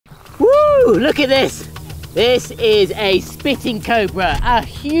Woo! Look at this. This is a spitting cobra, a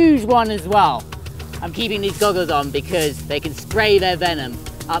huge one as well. I'm keeping these goggles on because they can spray their venom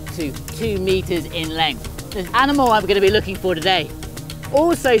up to 2 meters in length. The animal I'm going to be looking for today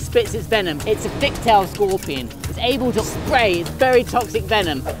also spits its venom. It's a thick-tailed scorpion. It's able to spray its very toxic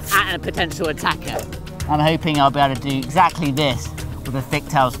venom at a potential attacker. I'm hoping I'll be able to do exactly this with a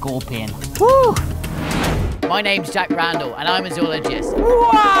thick-tailed scorpion. Woo! My name's Jack Randall and I'm a zoologist.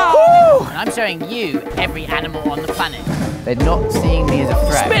 Wow! Woo! And I'm showing you every animal on the planet. They're not seeing me as a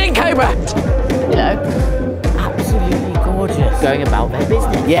threat. Spitting cobra! You know, absolutely gorgeous. Going about their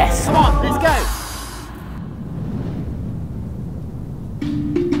business. Yes. Come on, let's go.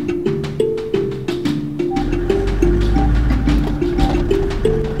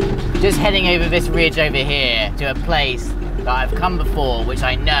 Just heading over this ridge over here to a place that I've come before, which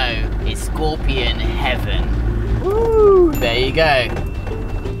I know is scorpion heaven. Woo! There you go.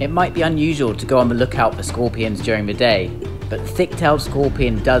 It might be unusual to go on the lookout for scorpions during the day, but the thick-tailed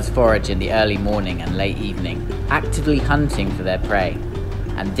scorpion does forage in the early morning and late evening, actively hunting for their prey.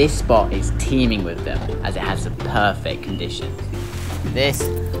 And this spot is teeming with them as it has the perfect conditions. This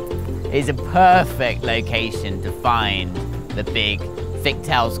is a perfect location to find the big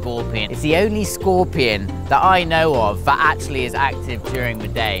thick-tailed scorpion. It's the only scorpion that I know of that actually is active during the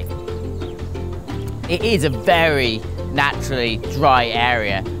day. It is a very naturally dry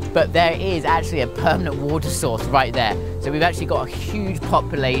area, but there is actually a permanent water source right there. So we've actually got a huge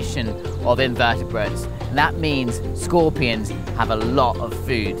population of invertebrates, and that means scorpions have a lot of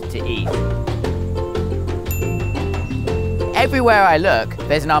food to eat. Everywhere I look,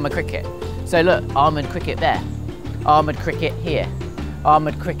 there's an armoured cricket. So look, armoured cricket there, armoured cricket here,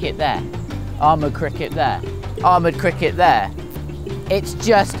 armoured cricket there, armoured cricket there, armoured cricket there. It's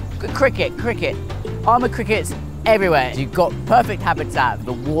just cricket, cricket, armoured crickets everywhere. You've got perfect habitat for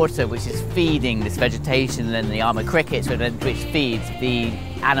the water, which is feeding this vegetation, and then the armoured crickets, which feeds the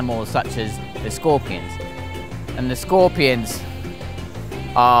animals such as the scorpions. And the scorpions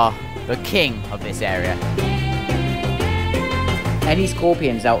are the king of this area. Any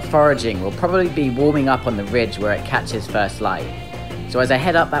scorpions out foraging will probably be warming up on the ridge where it catches first light. So as I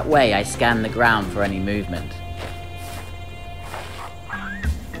head up that way, I scan the ground for any movement.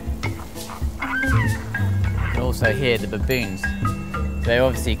 You can also hear the baboons. They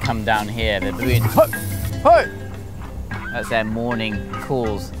obviously come down here. The baboons, ho, ho! That's their morning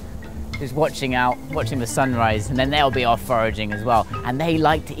calls. Just watching out, watching the sunrise, and then they'll be off foraging as well. And they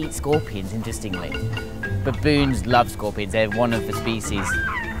like to eat scorpions, interestingly. Baboons love scorpions. They're one of the species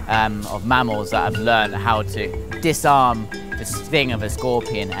of mammals that have learned how to disarm the sting of a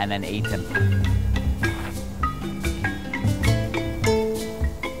scorpion and then eat them.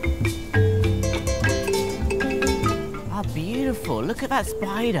 Oh, beautiful. Look at that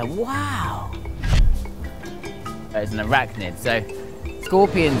spider. Wow. It's an arachnid. So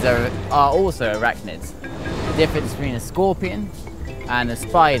scorpions are also arachnids. The difference between a scorpion and a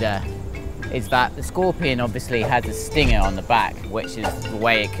spider is that the scorpion obviously has a stinger on the back, which is the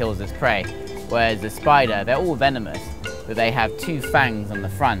way it kills its prey. Whereas the spider, they're all venomous, but they have 2 fangs on the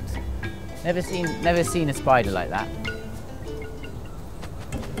front. Never seen a spider like that.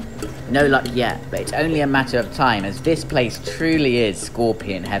 No luck yet, but it's only a matter of time, as this place truly is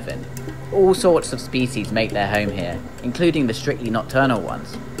scorpion heaven. All sorts of species make their home here, including the strictly nocturnal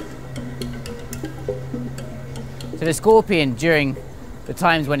ones. So the scorpion, during the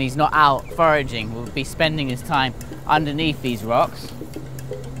times when he's not out foraging, will be spending his time underneath these rocks.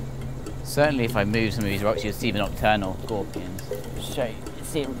 Certainly if I move some of these rocks, you'll see the nocturnal scorpions. Just show you.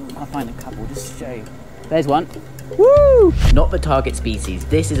 See, I'll find a couple, just to show you. There's one. Woo! Not the target species.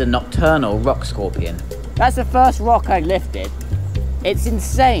 This is a nocturnal rock scorpion. That's the first rock I lifted. It's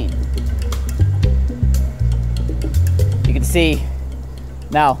insane. You can see,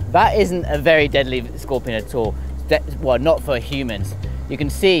 now that isn't a very deadly scorpion at all. Well, not for humans. You can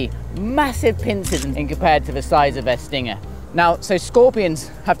see massive pincers in compared to the size of their stinger. Now, so scorpions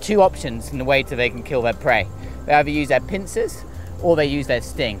have 2 options in the way that they can kill their prey. They either use their pincers or they use their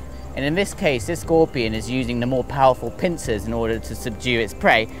sting. And in this case, this scorpion is using the more powerful pincers in order to subdue its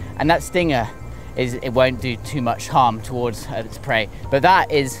prey. And that stinger, it won't do too much harm towards its prey. But that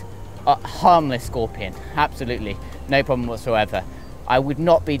is a harmless scorpion, absolutely. No problem whatsoever. I would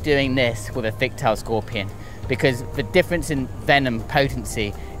not be doing this with a thick-tailed scorpion because the difference in venom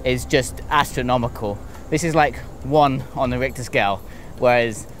potency is just astronomical. This is like 1 on the Richter scale,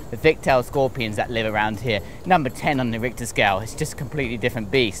 whereas the thick-tailed scorpions that live around here, number 10 on the Richter scale. It's just a completely different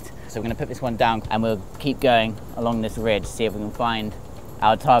beast. So we're going to put this one down and we'll keep going along this ridge, see if we can find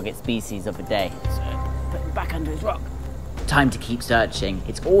our target species of the day. So put it back under his rock. time to keep searching.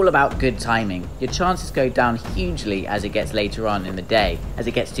 It's all about good timing. Your chances go down hugely as it gets later on in the day, as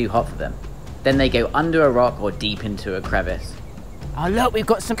it gets too hot for them. Then they go under a rock or deep into a crevice. Oh look, we've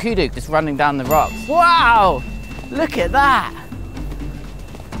got some kudu just running down the rocks. Wow! Look at that!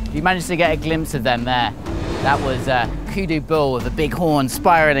 You managed to get a glimpse of them there. That was a kudu bull with a big horn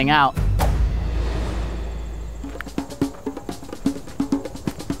spiraling out.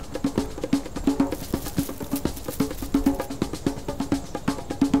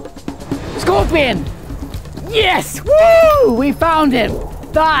 Scorpion! Yes! Woo! We found him!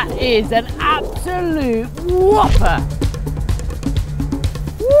 That is an absolute whopper!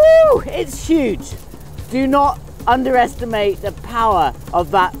 Woo! It's huge. Do not underestimate the power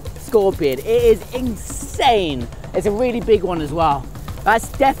of that scorpion. It is insane. It's a really big one as well. That's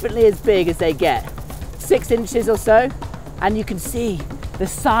definitely as big as they get. 6 inches or so. And you can see the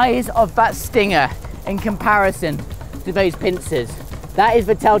size of that stinger in comparison to those pincers. That is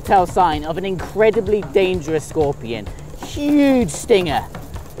the telltale sign of an incredibly dangerous scorpion. Huge stinger.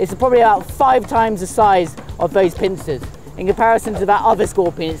 It's probably about 5 times the size of those pincers. In comparison to that other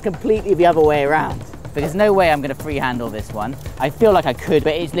scorpion, it's completely the other way around. But there's no way I'm going to free handle this one. I feel like I could,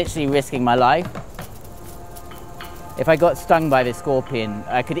 but it's literally risking my life. If I got stung by this scorpion,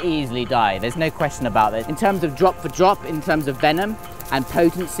 I could easily die. There's no question about this. In terms of drop for drop, in terms of venom and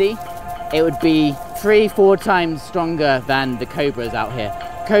potency, it would be 3-4 times stronger than the cobras out here.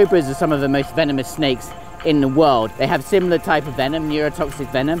 Cobras are some of the most venomous snakes in the world. They have similar type of venom, neurotoxic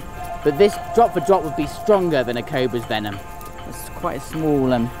venom, but this drop for drop would be stronger than a cobra's venom. It's quite a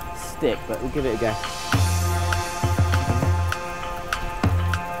small stick, but we'll give it a go.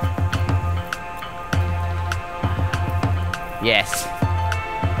 Yes.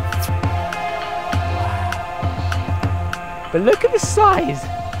 But look at the size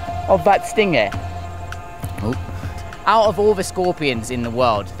of that stinger. Oh. Out of all the scorpions in the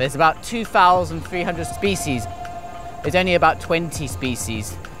world, there's about 2,300 species. There's only about 20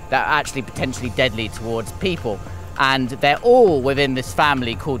 species that are actually potentially deadly towards people. And they're all within this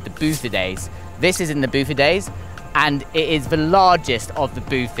family called the Buffidae. This is in the Buffidae, and it is the largest of the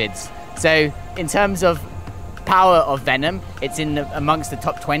Buffids. So in terms of power of venom, it's amongst the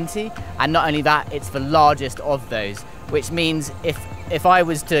top 20. And not only that, it's the largest of those, which means if I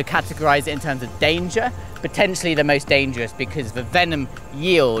was to categorize it in terms of danger, potentially the most dangerous, because the venom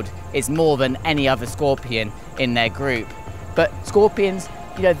yield is more than any other scorpion in their group. But scorpions,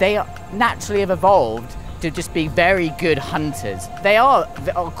 you know, they naturally have evolved to just be very good hunters. They are,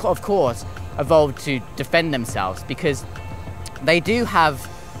 of course, evolved to defend themselves because they do have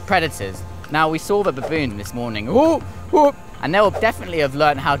predators. Now, we saw the baboon this morning, and they'll definitely have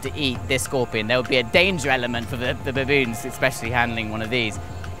learned how to eat this scorpion. There will be a danger element for the baboons, especially handling one of these.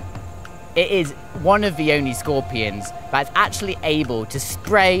 It is one of the only scorpions that's actually able to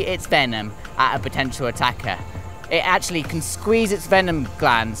spray its venom at a potential attacker. It actually can squeeze its venom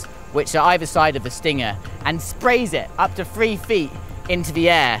glands, which are either side of the stinger, and sprays it up to 3 feet into the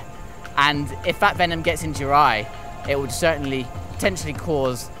air. And if that venom gets into your eye, it would certainly potentially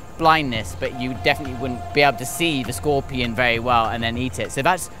cause blindness, but you definitely wouldn't be able to see the scorpion very well and then eat it. So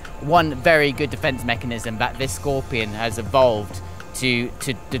that's one very good defense mechanism that this scorpion has evolved to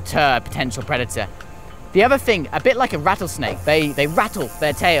deter a potential predator. The other thing, a bit like a rattlesnake, they rattle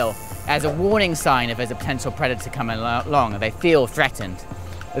their tail as a warning sign if there's a potential predator coming along and they feel threatened.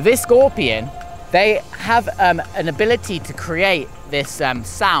 This scorpion, they have an ability to create this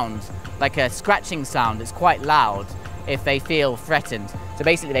sound, like a scratching sound that's quite loud if they feel threatened. So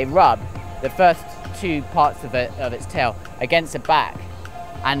basically they rub the first 2 parts of its tail against the back,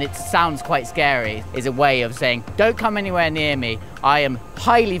 and it sounds quite scary. Is a way of saying, don't come anywhere near me, I am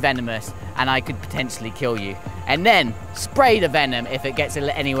highly venomous and I could potentially kill you. And then spray the venom if it gets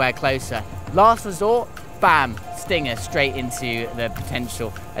anywhere closer. Last resort, bam, stinger straight into the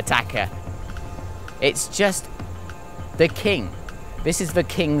potential attacker. It's just the king. This is the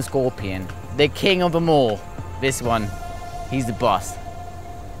king scorpion, the king of them all. This one, he's the boss.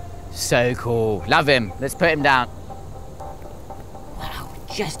 So cool, love him. Let's put him down. Wow,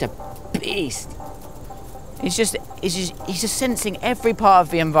 just a beast. He's just sensing every part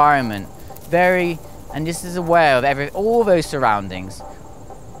of the environment, and just is aware of all those surroundings.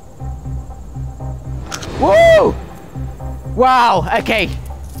 Woo! Wow, okay,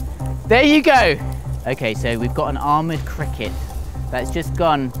 there you go. Okay, so we've got an armored cricket that's just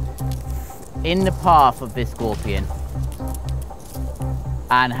gone in the path of this scorpion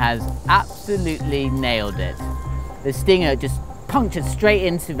and has absolutely nailed it. The stinger just punctured straight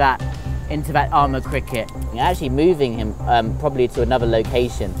into that armored cricket. You're actually moving him probably to another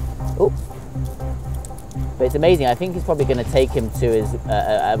location. Oops. But it's amazing. I think he's probably going to take him to his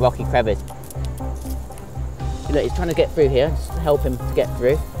a rocky crevice. Look, he's trying to get through here. Just help him to get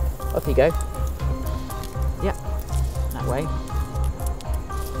through. Off you go. Yep, that way.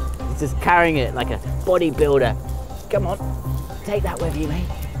 He's just carrying it like a bodybuilder. Come on, take that with you, mate.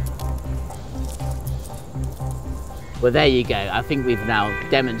 Well, there you go. I think we've now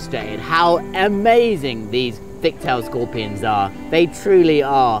demonstrated how amazing these thick-tailed scorpions are. They truly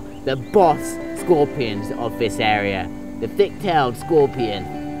are the boss scorpions of this area. The thick-tailed scorpion,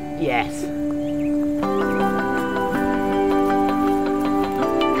 yes.